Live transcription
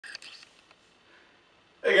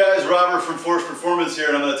Hey guys, Robert from Force Performance here,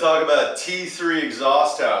 and I'm going to talk about T3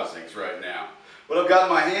 exhaust housings right now. What I've got in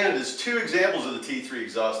my hand is two examples of the T3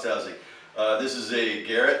 exhaust housing. This is a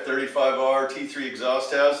Garrett 35R T3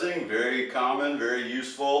 exhaust housing, very common, very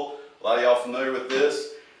useful. A lot of y'all familiar with this.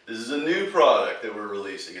 This is a new product that we're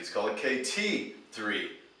releasing. It's called a KT3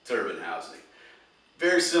 turbine housing.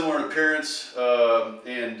 Very similar in appearance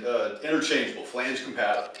and interchangeable, flange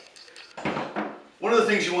compatible. One of the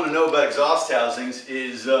things you want to know about exhaust housings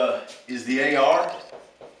is the AR,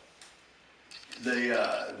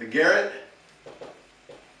 the Garrett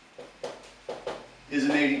is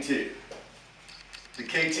an 82. The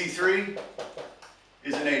KT3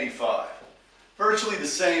 is an 85. Virtually the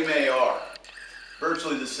same AR.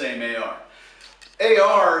 Virtually the same AR.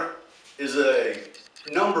 AR is a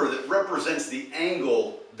number that represents the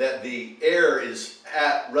angle that the air is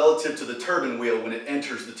at relative to the turbine wheel when it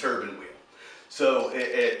enters the turbine wheel. So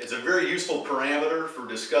it's a very useful parameter for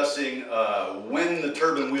discussing when the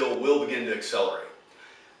turbine wheel will begin to accelerate.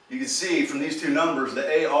 You can see from these two numbers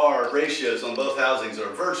the AR ratios on both housings are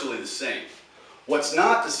virtually the same. What's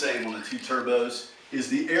not the same on the two turbos is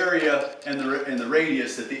the area and the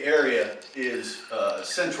radius that the area is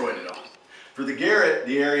centroided on. For the Garrett,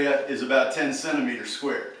 the area is about 10 centimeters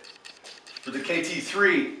squared. For the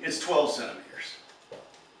KT3, it's 12 centimeters.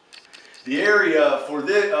 The area for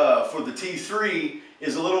the T3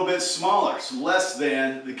 is a little bit smaller, so less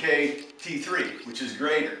than the KT3, which is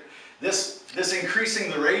greater. This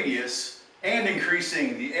increasing the radius and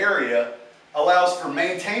increasing the area allows for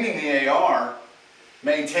maintaining the AR,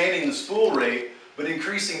 maintaining the spool rate, but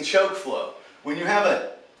increasing choke flow. When you have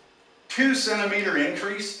a 2 centimeter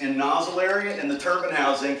increase in nozzle area in the turbine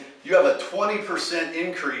housing, you have a 20%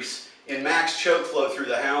 increase in max choke flow through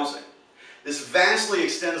the housing. This vastly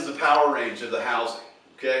extends the power range of the housing,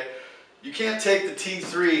 okay? You can't take the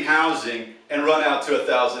T3 housing and run out to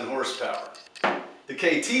 1,000 horsepower. The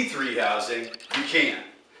KT3 housing, you can.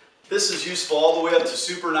 This is useful all the way up to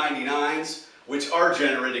Super 99s, which are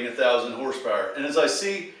generating 1,000 horsepower. And as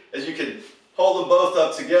you can hold them both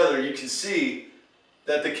up together, you can see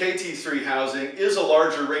that the KT3 housing is a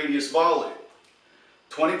larger radius volume.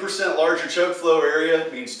 20% larger choke flow area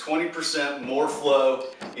means 20% more flow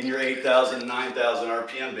in your 8,000 and 9,000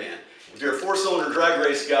 RPM band. If you're a 4-cylinder drag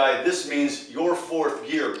race guy, this means your fourth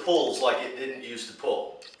gear pulls like it didn't used to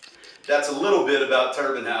pull. That's a little bit about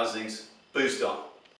turbine housings. Boost on.